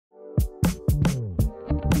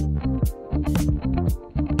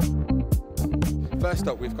first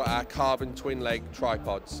up we've got our carbon twin leg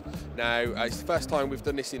tripods. Now it's the first time we've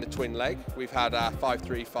done this in a twin leg. We've had our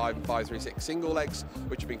 535 and 536 single legs,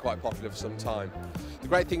 which have been quite popular for some time. The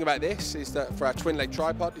great thing about this is that for our twin leg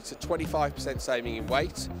tripod, it's a 25% saving in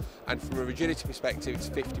weight, and from a rigidity perspective, it's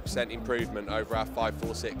 50% improvement over our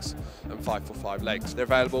 546 and 545 legs. They're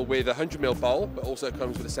available with a 100mm bowl, but also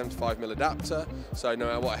comes with a 75mm adapter, so no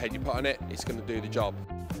matter what head you put on it, it's going to do the job.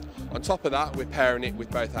 On top of that, we're pairing it with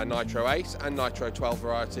both our Nitro 8 and Nitro 12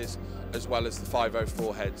 varieties, as well as the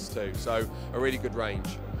 504 heads too, so a really good range.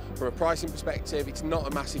 From a pricing perspective, it's not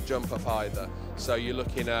a massive jump up either, so you're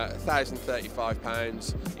looking at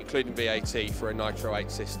 £1,035, including VAT, for a Nitro 8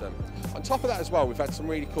 system. On top of that as well, we've had some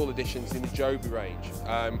really cool additions in the Joby range,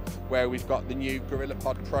 where we've got the new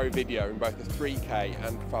GorillaPod Pro Video in both the 3K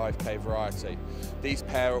and 5K variety. These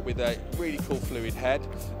pair up with a really cool fluid head,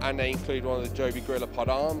 and they include one of the Joby GorillaPod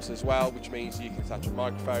arms as well, which means you can attach a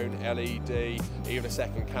microphone, LED, even a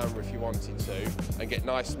second camera if you wanted to, and get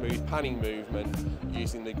nice smooth panning movement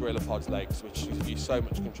using the GorillaPod's legs, which gives you so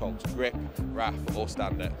much control to grip, wrap or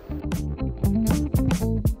stand it.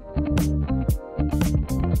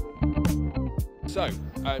 So,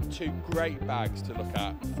 two great bags to look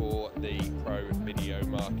at for the Pro Video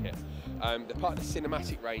market. They're part of the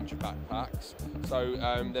cinematic range of backpacks, so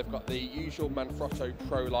they've got the usual Manfrotto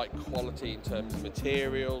Pro-like quality in terms of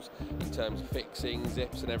materials, in terms of fixing,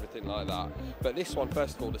 zips and everything like that. But this one,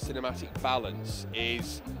 first of all, the cinematic balance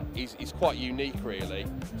is quite unique really.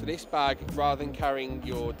 So this bag, rather than carrying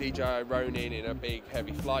your DJI Ronin in a big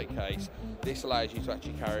heavy flight case, this allows you to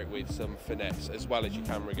actually carry it with some finesse as well as your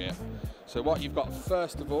camera gear. So what you've got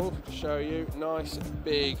first of all, to show you, nice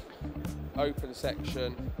big open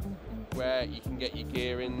section where you can get your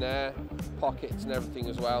gear in there, pockets and everything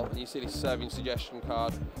as well. And you see this serving suggestion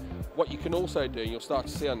card. What you can also do, and you'll start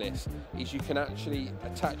to see on this, is you can actually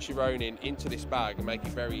attach your Ronin into this bag and make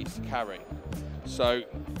it very easy to carry. So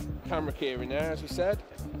camera gear in there, as we said.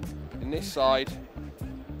 In this side,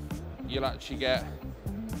 you'll actually get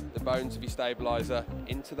the bones of your stabilizer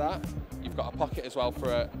into that. You've got a pocket as well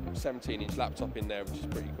for a 17-inch laptop in there, which is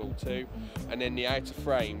pretty cool too. And then the outer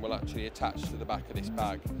frame will actually attach to the back of this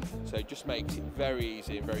bag. So it just makes it very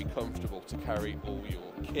easy and very comfortable to carry all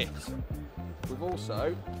your kit. We've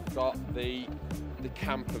also got the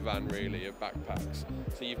camper van really of backpacks.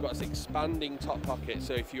 So you've got this expanding top pocket,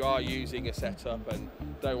 so if you are using a setup and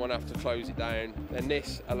don't want to have to close it down, then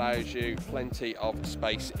this allows you plenty of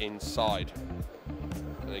space inside.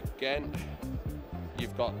 And again,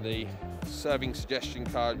 you've got the serving suggestion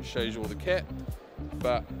card which shows you all the kit,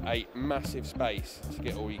 but a massive space to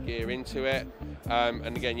get all your gear into it.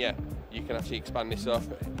 And again, yeah, you can actually expand this up.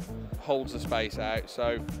 It holds the space out,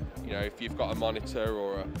 so you know, if you've got a monitor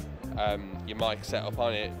or your mic set up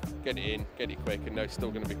on it, get it in, get it quick, and know it's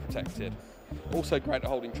still going to be protected. Also great at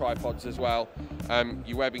holding tripods as well.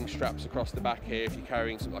 Your webbing straps across the back here, if you're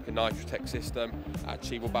carrying something like a Nitrotech system,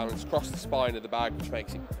 actually will balance across the spine of the bag, which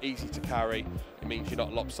makes it easy to carry. It means you're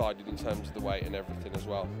not lopsided in terms of the weight and everything as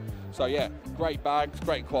well. So yeah, great bags,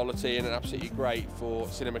 great quality, and absolutely great for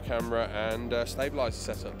cinema camera and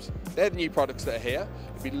stabilizer setups. They're the new products that are here.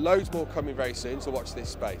 There'll be loads more coming very soon, so watch this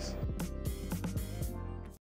space.